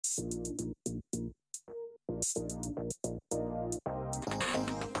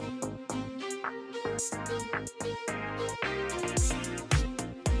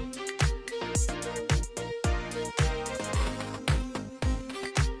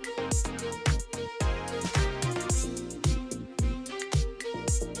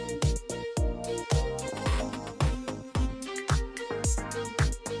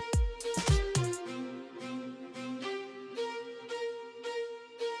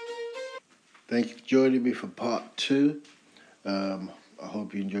Thank you for joining me for part 2. I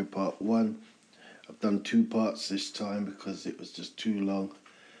hope you enjoyed part 1. I've done 2 parts this time because it was just too long.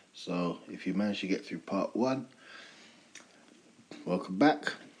 So if you managed to get through part 1, welcome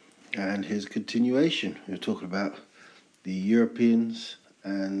back. And here's a continuation. We're talking about the Europeans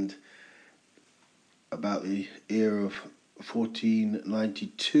and about the era of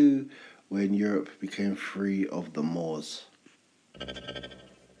 1492 when Europe became free of the Moors.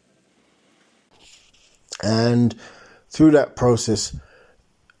 And through that process,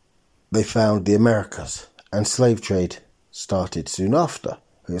 they found the Americas, and slave trade started soon after.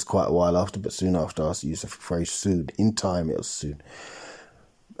 It was quite a while after, but soon after. I use the phrase soon. In time, it was soon,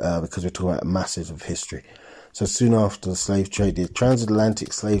 because we're talking about masses of history. So soon after the slave trade, the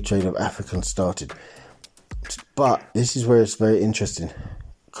transatlantic slave trade of Africans started. But this is where it's very interesting.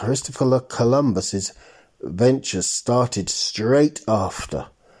 Christopher Columbus's ventures started straight after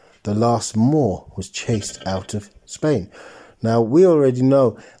the last Moor was chased out of Spain. Now, we already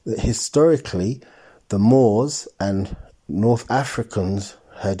know that historically, the Moors and North Africans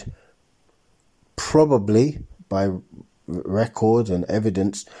had probably, by record and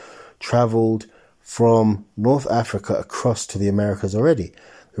evidence, travelled from North Africa across to the Americas already.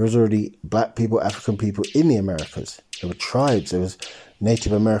 There was already black people, African people in the Americas. There were tribes. There was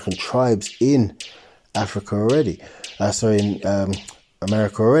Native American tribes in Africa already.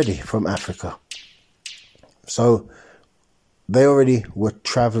 America already, from Africa. So they already were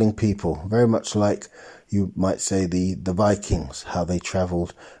travelling people, very much like you might say the Vikings, how they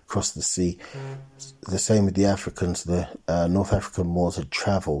travelled across the sea. The same with the Africans, the North African Moors had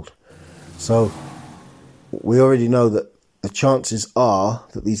travelled. So we already know that the chances are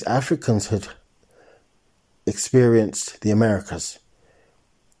that these Africans had experienced the Americas,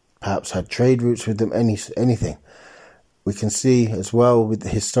 perhaps had trade routes with them, anything. We can see as well with the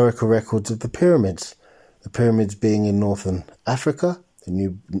historical records of the pyramids being in northern Africa,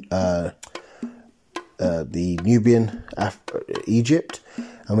 the Nubian Egypt,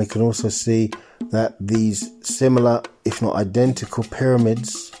 and we can also see that these similar, if not identical,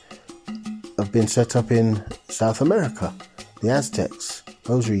 pyramids have been set up in South America, the Aztecs,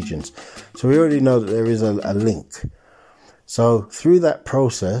 those regions. So we already know that there is a link. So through that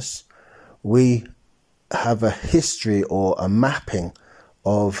process, we have a history or a mapping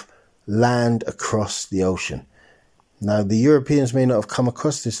of land across the ocean. Now, the Europeans may not have come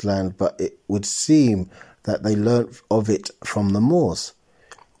across this land, but it would seem that they learnt of it from the Moors.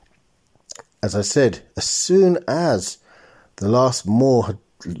 As I said, as soon as the last Moor had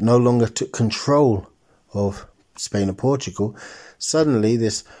no longer took control of Spain and Portugal, suddenly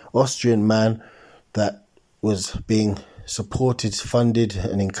this Austrian man that was being supported, funded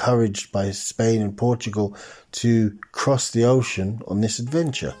and encouraged by Spain and Portugal to cross the ocean on this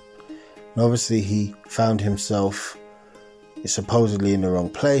adventure. And obviously he found himself supposedly in the wrong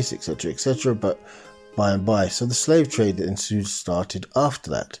place, etc., but by and by. So the slave trade that ensued started after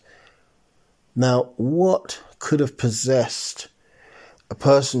that. Now, what could have possessed a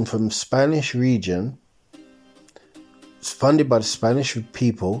person from the Spanish region, funded by the Spanish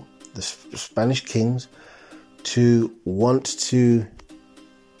people, the Spanish kings, to want to,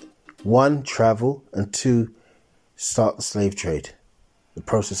 1, travel, and 2, start the slave trade, the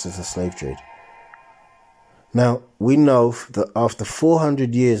process of the slave trade? Now, we know that after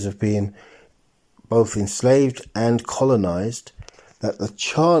 400 years of being both enslaved and colonized, that the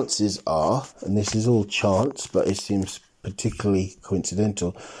chances are, and this is all chance, but it seems particularly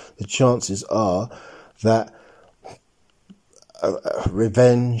coincidental, the chances are that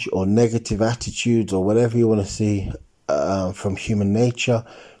revenge or negative attitudes or whatever you want to see from human nature,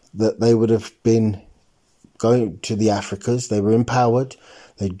 that they would have been going to the Africas. They were empowered.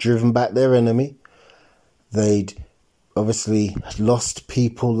 They'd driven back their enemy. They'd obviously lost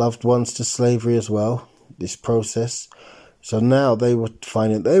people, loved ones to slavery as well, this process. So now they were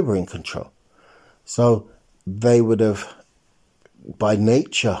finding they were in control. So they would have, by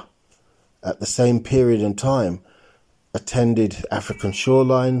nature, at the same period in time, attended African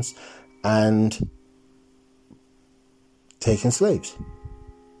shorelines and taken slaves.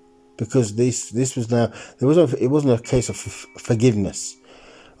 Because this was now, it wasn't a case of forgiveness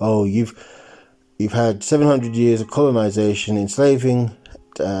oh, you've had 700 years of colonization, enslaving,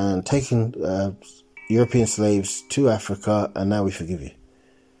 and taking European slaves to Africa, and now we forgive you.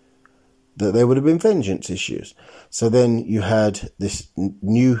 That there would have been vengeance issues. So then you had this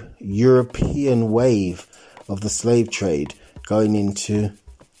new European wave of the slave trade going into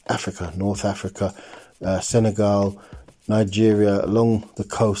Africa, North Africa, Senegal, Nigeria, along the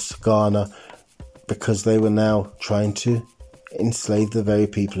coast, Ghana, because they were now trying to enslave the very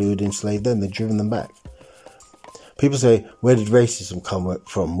people who had enslaved them. They'd driven them back. People say, where did racism come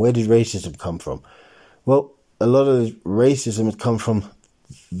from? Where did racism come from? Well, a lot of racism had come from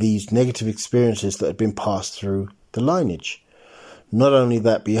these negative experiences that had been passed through the lineage. Not only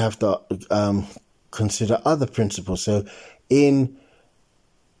that, but you have to consider other principles. So in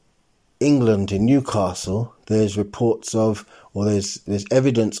England, in Newcastle, there's reports of, or there's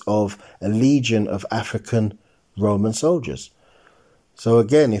evidence of a legion of African Roman soldiers. So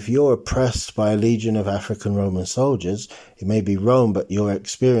again, if you're oppressed by a legion of African Roman soldiers, it may be Rome, but your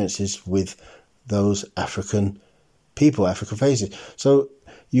experiences with those African people, African faces. So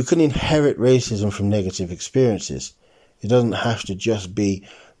you can inherit racism from negative experiences. It doesn't have to just be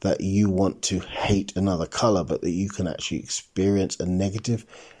that you want to hate another color, but that you can actually experience a negative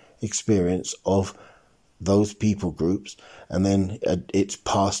experience of those people groups, and then it's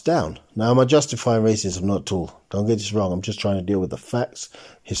passed down. Now, am I justifying racism? Not at all. Don't get this wrong. I'm just trying to deal with the facts,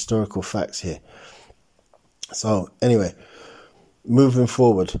 historical facts here. So anyway, moving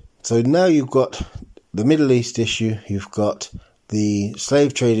forward. So now you've got the Middle East issue, you've got the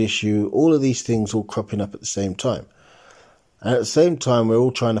slave trade issue, all of these things all cropping up at the same time. And at the same time, we're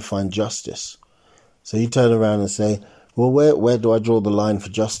all trying to find justice. So you turn around and say, well, where do I draw the line for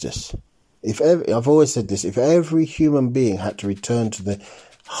justice? I've always said this, if every human being had to return to the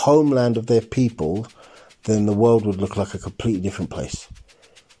homeland of their people, then the world would look like a completely different place.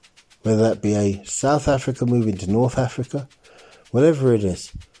 Whether that be a South Africa moving to North Africa, whatever it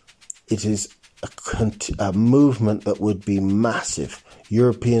is a movement that would be massive.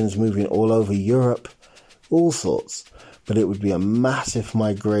 Europeans moving all over Europe, all sorts. But it would be a massive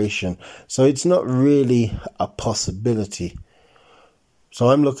migration. So it's not really a possibility. So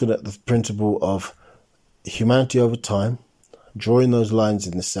I'm looking at the principle of humanity over time, drawing those lines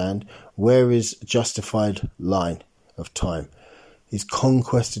in the sand. Where is a justified line of time? Is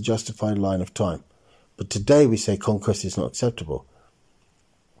conquest a justified line of time? But today we say conquest is not acceptable.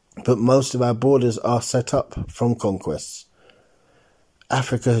 But most of our borders are set up from conquests.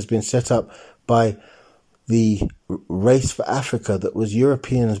 Africa has been set up by the race for Africa that was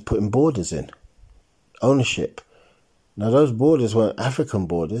Europeans putting borders in. Ownership. Now, those borders weren't African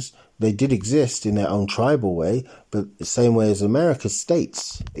borders. They did exist in their own tribal way, but the same way as America's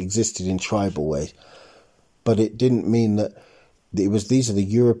states existed in tribal ways. But it didn't mean that these are the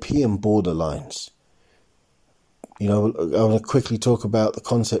European border lines. You know, I want to quickly talk about the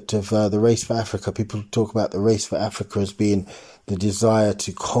concept of the race for Africa. People talk about the race for Africa as being the desire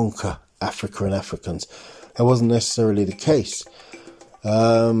to conquer Africa and Africans. That wasn't necessarily the case.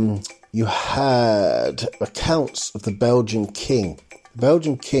 You had accounts of the Belgian king. The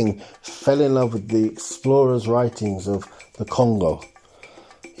Belgian king fell in love with the explorers' writings of the Congo.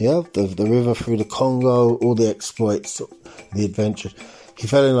 Yeah, the river through the Congo, all the exploits, the adventures. He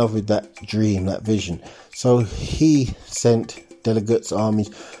fell in love with that dream, that vision. So he sent delegates,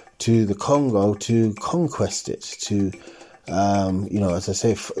 armies to the Congo to conquest it, to as I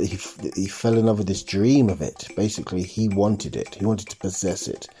say, he fell in love with this dream of it. Basically, he wanted it. He wanted to possess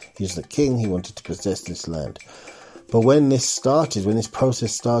it. He's the king. He wanted to possess this land. But when this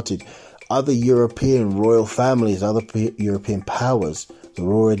process started, other European royal families, other European powers that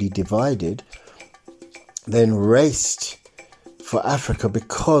were already divided, then raced for Africa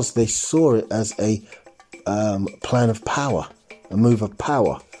because they saw it as a plan of power, a move of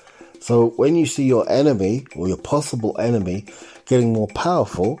power. So when you see your enemy or your possible enemy getting more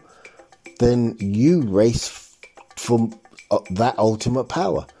powerful, then you race for that ultimate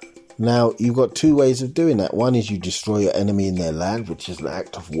power. Now, you've got two ways of doing that. One is you destroy your enemy in their land, which is an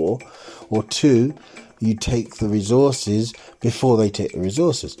act of war. Or two, you take the resources before they take the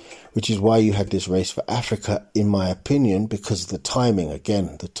resources, which is why you had this race for Africa, in my opinion, because of the timing.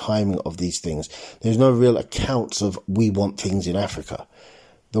 Again, the timing of these things. There's no real accounts of we want things in Africa.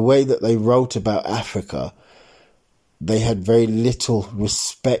 The way that they wrote about Africa, they had very little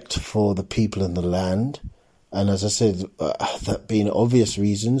respect for the people and the land. And as I said, that being obvious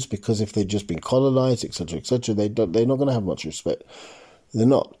reasons, because if they'd just been colonized, etc., they're not going to have much respect. They're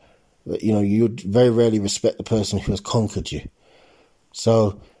not. You know, you very rarely respect the person who has conquered you.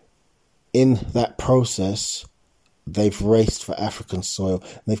 So in that process, they've raced for African soil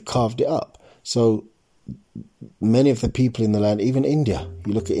and they've carved it up. So many of the people in the land, even India,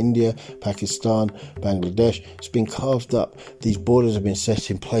 you look at India, Pakistan, Bangladesh, it's been carved up. These borders have been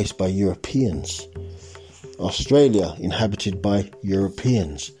set in place by Europeans. Australia, inhabited by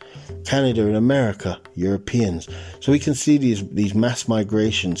Europeans. Canada and America, Europeans. So we can see these mass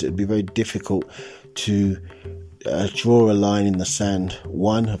migrations. It'd be very difficult to draw a line in the sand,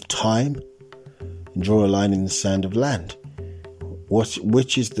 one, of time, and draw a line in the sand of land.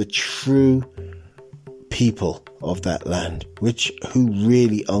 Which is the true people of that land? Who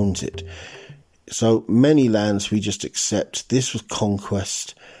really owns it? So many lands we just accept this was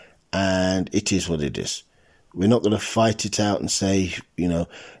conquest and it is what it is. We're not going to fight it out and say,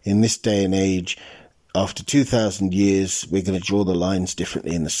 in this day and age, after 2,000 years, we're going to draw the lines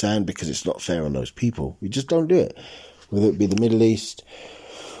differently in the sand because it's not fair on those people. We just don't do it. Whether it be the Middle East,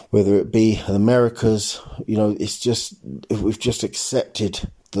 whether it be the Americas, it's just, we've just accepted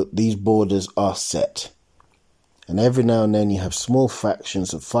that these borders are set. And every now and then you have small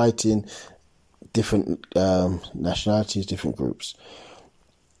factions of fighting, different nationalities, different groups.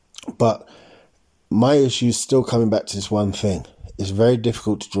 But my issue is still coming back to this one thing. It's very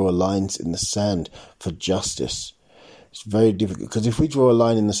difficult to draw lines in the sand for justice. It's very difficult because if we draw a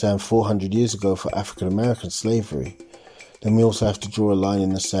line in the sand 400 years ago for African American slavery, then we also have to draw a line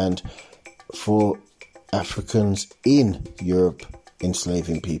in the sand for Africans in Europe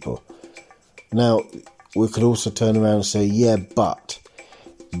enslaving people. Now, we could also turn around and say, yeah, but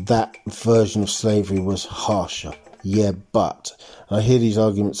that version of slavery was harsher. Yeah, but. And I hear these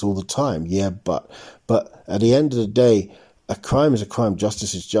arguments all the time. Yeah, but. But at the end of the day, a crime is a crime.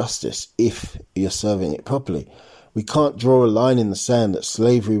 Justice is justice if you're serving it properly. We can't draw a line in the sand that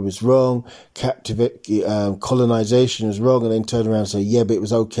slavery was wrong, colonization was wrong, and then turn around and say, yeah, but it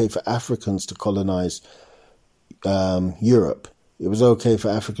was okay for Africans to colonize Europe. It was okay for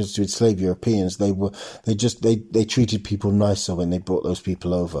Africans to enslave Europeans. They treated people nicer when they brought those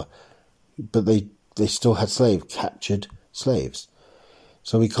people over. But they still had captured slaves.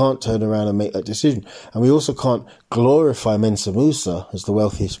 So we can't turn around and make that decision. And we also can't glorify Mansa Musa as the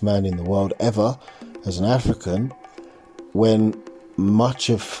wealthiest man in the world ever, as an African, when much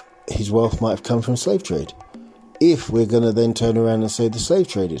of his wealth might have come from slave trade. If we're going to then turn around and say the slave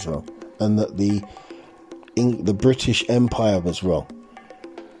trade is wrong, and that the British Empire was wrong.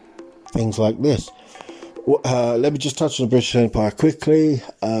 Things like this. Let me just touch on the British Empire quickly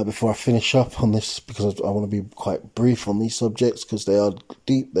before I finish up on this, because I want to be quite brief on these subjects because they are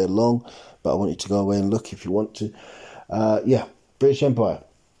deep, they're long, but I want you to go away and look if you want to. British Empire.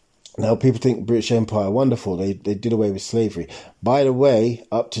 Now, people think British Empire are wonderful. They did away with slavery. By the way,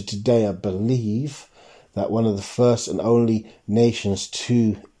 up to today, I believe that one of the first and only nations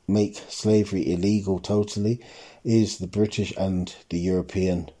to make slavery illegal totally is the British and the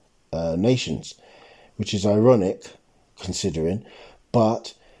European nations, which is ironic considering,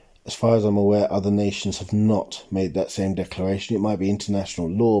 but as far as I'm aware, other nations have not made that same declaration. It might be international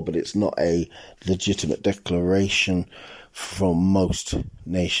law, but it's not a legitimate declaration from most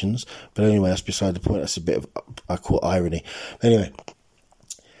nations. But anyway, that's beside the point. That's a bit of, I call it irony. Anyway,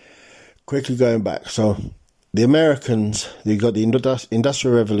 quickly going back. So the Americans, they got the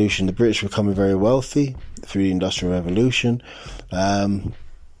Industrial Revolution. The British were becoming very wealthy through the Industrial Revolution.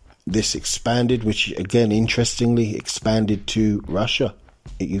 This expanded, which again, interestingly, expanded to Russia,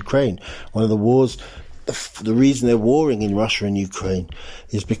 Ukraine. One of the wars, the reason they're warring in Russia and Ukraine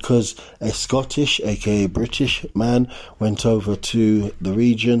is because a Scottish, aka British man, went over to the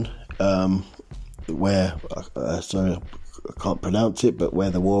region where, sorry, I can't pronounce it, but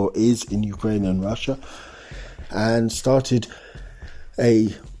where the war is in Ukraine and Russia, and started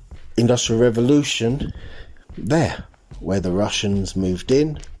a industrial revolution there, where the Russians moved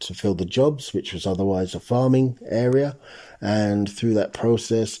in to fill the jobs, which was otherwise a farming area. And through that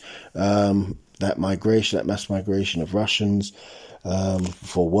process, that mass migration of Russians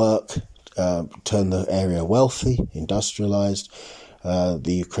for work, turned the area wealthy, industrialized. The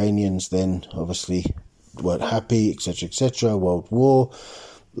Ukrainians then obviously weren't happy, etc., World War,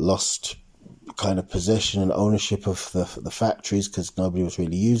 lost kind of possession and ownership of the factories because nobody was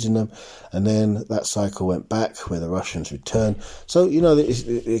really using them, and then that cycle went back where the Russians returned. So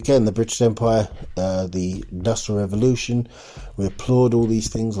again, the British Empire, the Industrial Revolution, we applaud all these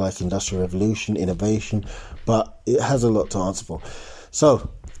things like Industrial Revolution, innovation, but it has a lot to answer for. So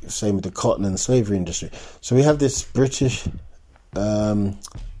same with the cotton and the slavery industry. So we have this British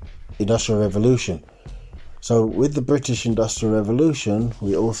Industrial Revolution. So with the British Industrial Revolution,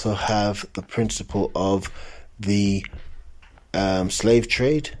 we also have the principle of the slave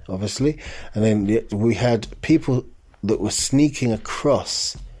trade, obviously. And then we had people that were sneaking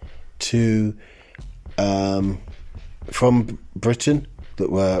across to from Britain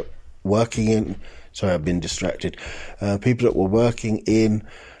that were working in. Sorry, I've been distracted. People that were working in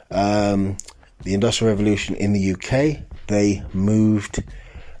the Industrial Revolution in the UK, they moved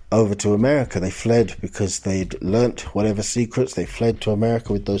over to America. They fled because they'd learnt whatever secrets. They fled to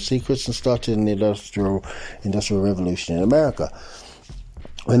America with those secrets and started an industrial revolution in America.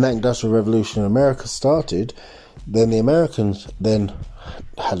 When that industrial revolution in America started, then the Americans then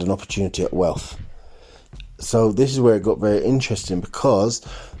had an opportunity at wealth. So this is where it got very interesting, because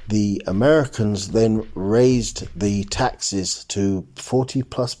the Americans then raised the taxes to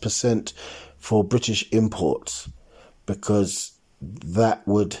 40+% for British imports, because that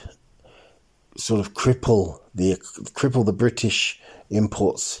would sort of cripple the British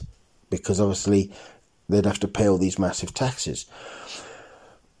imports, because obviously they'd have to pay all these massive taxes.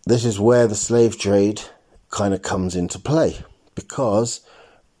 This is where the slave trade kind of comes into play, because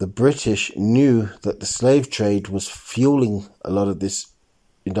the British knew that the slave trade was fueling a lot of this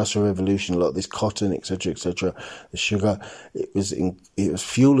industrial revolution, a lot of this cotton, etc., the sugar. It was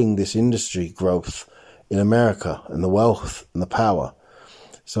fueling this industry growth in America, and the wealth and the power.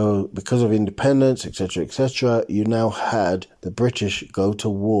 So because of independence, etc., you now had the British go to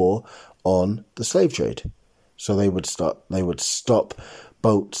war on the slave trade. So they would stop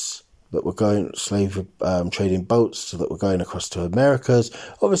boats that were going, trading boats that were going across to Americas.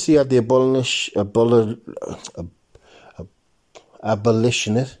 Obviously, you had the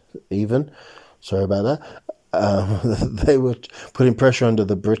abolitionists, even. Sorry about that. They were putting pressure under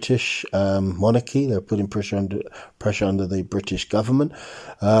the British monarchy. They were putting pressure under the British government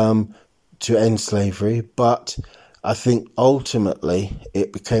to end slavery. But I think ultimately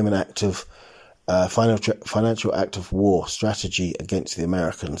it became an act of financial act of war strategy against the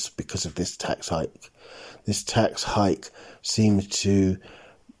Americans because of this tax hike. This tax hike seemed to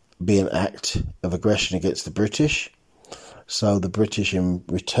be an act of aggression against the British. So the British in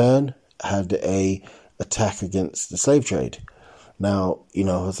return had a attack against the slave trade. Now,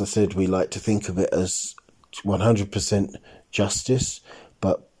 as I said, we like to think of it as 100% justice,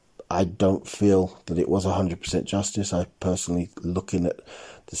 but I don't feel that it was 100% justice. I personally, looking at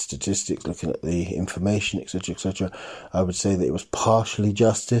the statistics, looking at the information, etc., I would say that it was partially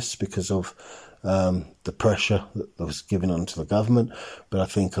justice because of the pressure that was given onto the government. But I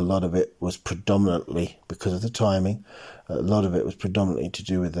think a lot of it was predominantly, because of the timing, a lot of it was predominantly to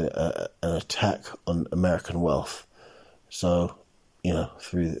do with an attack on American wealth. So,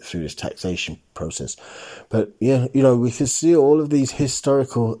 through this taxation process. But, we can see all of these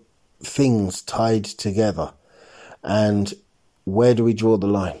historical things tied together. And where do we draw the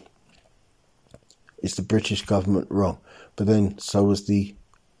line? Is the British government wrong? But then so was the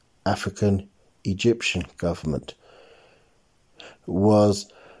African Egyptian government.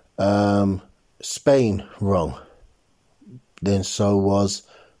 Was Spain wrong? Then so was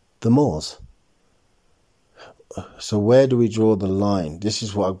the Moors. So where do we draw the line? This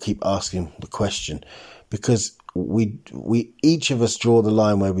is what I keep asking the question, because we each of us draw the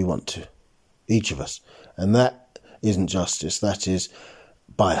line where we want to, each of us, and that isn't justice. That is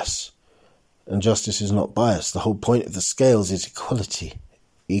bias, and justice is not bias. The whole point of the scales is equality,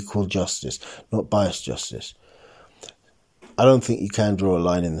 equal justice, not biased justice. I don't think you can draw a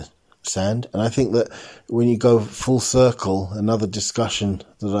line in the sand, and I think that when you go full circle, another discussion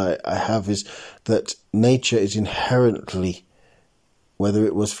that I have is that nature is inherently, whether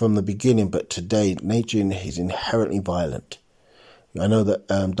it was from the beginning, but today, nature is inherently violent. I know that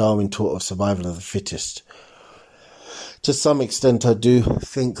Darwin taught of survival of the fittest. To some extent, I do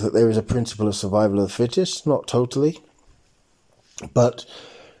think that there is a principle of survival of the fittest, not totally, but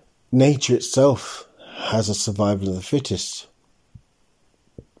nature itself has a survival of the fittest.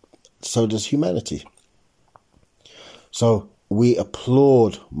 So does humanity. So we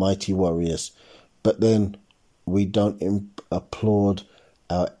applaud mighty warriors, but then we don't applaud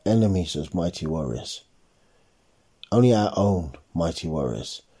our enemies as mighty warriors. Only our own mighty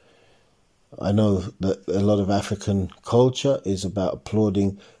warriors. I know that a lot of African culture is about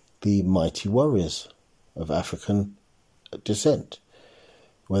applauding the mighty warriors of African descent,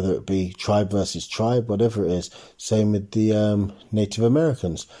 whether it be tribe versus tribe, whatever it is. Same with the Native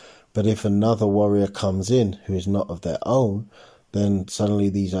Americans. But if another warrior comes in who is not of their own, then suddenly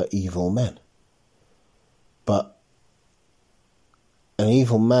these are evil men. But an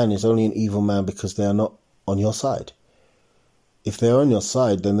evil man is only an evil man because they are not on your side. If they are on your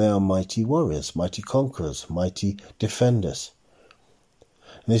side, then they are mighty warriors, mighty conquerors, mighty defenders.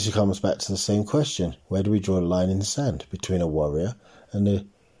 And this comes back to the same question. Where do we draw the line in the sand between a warrior and an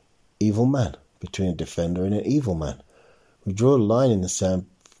evil man, between a defender and an evil man? We draw a line in the sand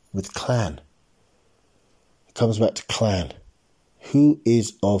with clan. It comes back to clan. Who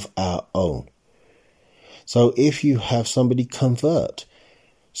is of our own? So if you have somebody convert,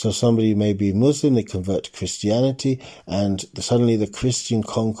 so somebody may be Muslim, they convert to Christianity, and suddenly the Christian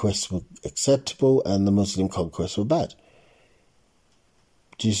conquests were acceptable and the Muslim conquests were bad.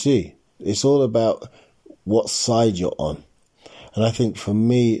 Do you see? It's all about what side you're on. And I think for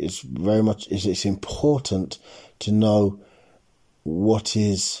me, it's important to know what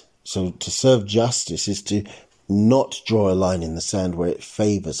is, so to serve justice is to not draw a line in the sand where it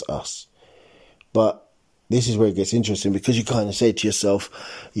favours us. But this is where it gets interesting, because you kind of say to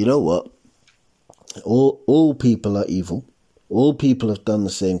yourself, you know what? All people are evil. All people have done the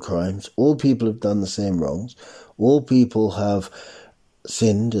same crimes. All people have done the same wrongs. All people have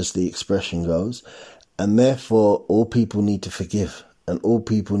sinned, as the expression goes. And therefore, all people need to forgive. And all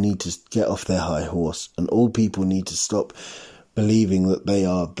people need to get off their high horse. And all people need to stop believing that they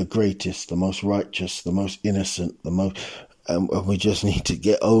are the greatest, the most righteous, the most innocent, and we just need to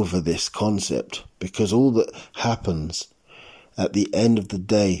get over this concept, because all that happens at the end of the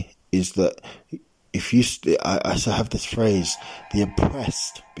day is that if you, I have this phrase, the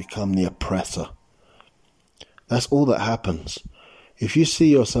oppressed become the oppressor. That's all that happens. If you see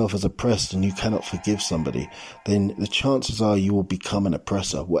yourself as oppressed and you cannot forgive somebody, then the chances are you will become an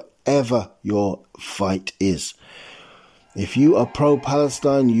oppressor, whatever your fight is. If you are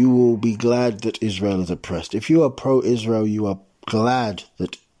pro-Palestine, you will be glad that Israel is oppressed. If you are pro-Israel, you are glad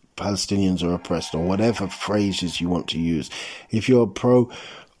that Palestinians are oppressed, or whatever phrases you want to use. If you are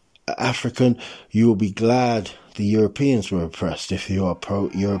pro-African, you will be glad the Europeans were oppressed. If you are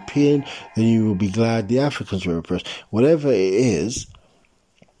pro-European, then you will be glad the Africans were oppressed. Whatever it is,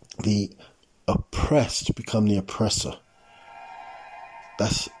 the oppressed become the oppressor.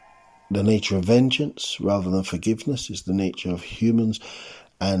 That's the nature of vengeance rather than forgiveness, is the nature of humans,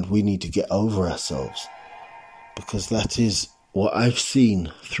 and we need to get over ourselves, because that is what I've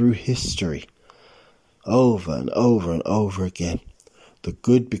seen through history over and over and over again. The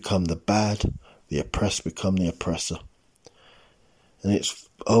good become the bad, the oppressed become the oppressor, and it's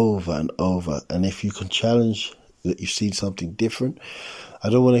over and over. And if you can challenge that you've seen something different, I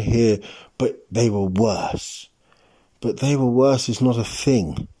don't want to hear, but they were worse. But they were worse is not a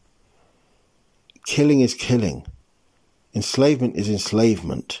thing. Killing is killing. Enslavement is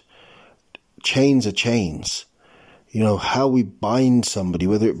enslavement. Chains are chains. You know, how we bind somebody,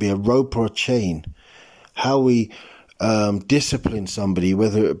 whether it be a rope or a chain, how we discipline somebody,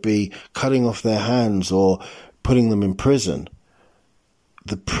 whether it be cutting off their hands or putting them in prison,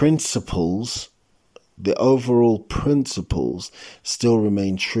 the principles, the overall principles still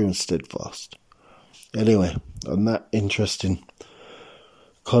remain true and steadfast. Anyway, on that interesting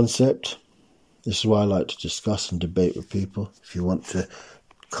concept, this is why I like to discuss and debate with people. If you want to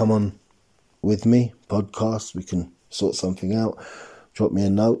come on with me, podcast, we can sort something out. Drop me a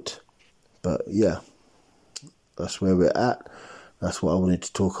note. But yeah, that's where we're at. That's what I wanted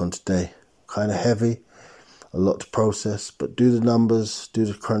to talk on today. Kind of heavy, a lot to process, but do the numbers, do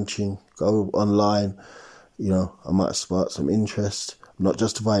the crunching, go online. You know, I might spark some interest. I'm not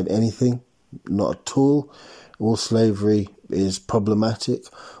justifying anything, not at all. All slavery is problematic.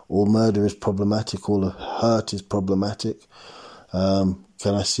 All murder is problematic. All hurt is problematic. Can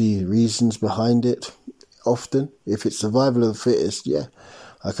I see reasons behind it? Often. If it's survival of the fittest, yeah,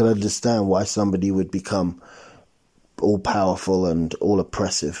 I can understand why somebody would become all powerful and all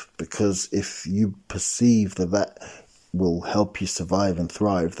oppressive, because if you perceive that will help you survive and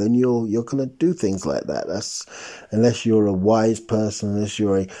thrive, then you're going to do things like that. That's unless you're a wise person, unless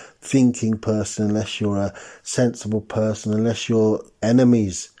you're a thinking person, unless you're a sensible person, unless your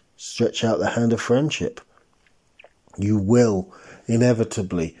enemies stretch out the hand of friendship, you will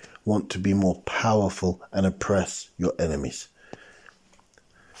inevitably want to be more powerful and oppress your enemies.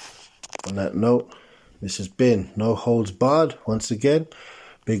 On that note, this has been No Holds Barred. Once again,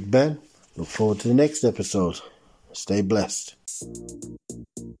 Big Ben. Look forward to the next episode. Stay blessed.